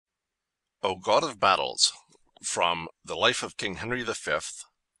O God of Battles, from The Life of King Henry V,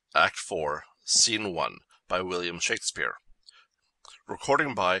 Act 4, Scene 1, by William Shakespeare.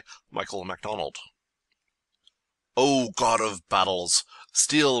 Recording by Michael MacDonald. O God of battles,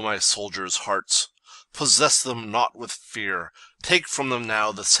 steel my soldiers' hearts, possess them not with fear, take from them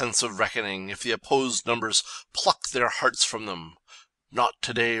now the sense of reckoning, if the opposed numbers pluck their hearts from them. Not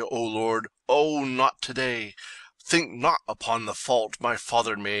today, O Lord, oh, not today. Think not upon the fault my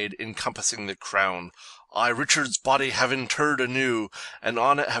father made in compassing the crown. I Richard's body have interred anew, and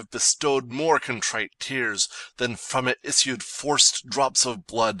on it have bestowed more contrite tears than from it issued forced drops of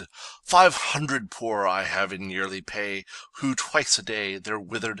blood. 500 poor I have in yearly pay, who twice a day their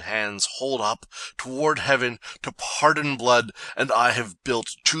withered hands hold up toward heaven to pardon blood, and I have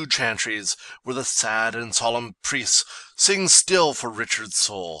built 2 chantries, where the sad and solemn priests sing still for Richard's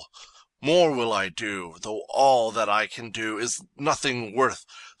soul. More will I do, though all that I can do is nothing worth,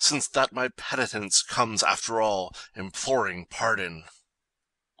 since that my penitence comes after all, imploring pardon.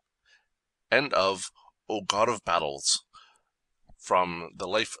 End of O God of Battles, from The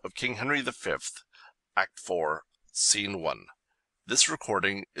Life of King Henry V, Act 4, Scene 1. This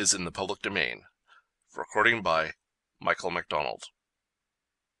recording is in the public domain. Recording by Michael MacDonald.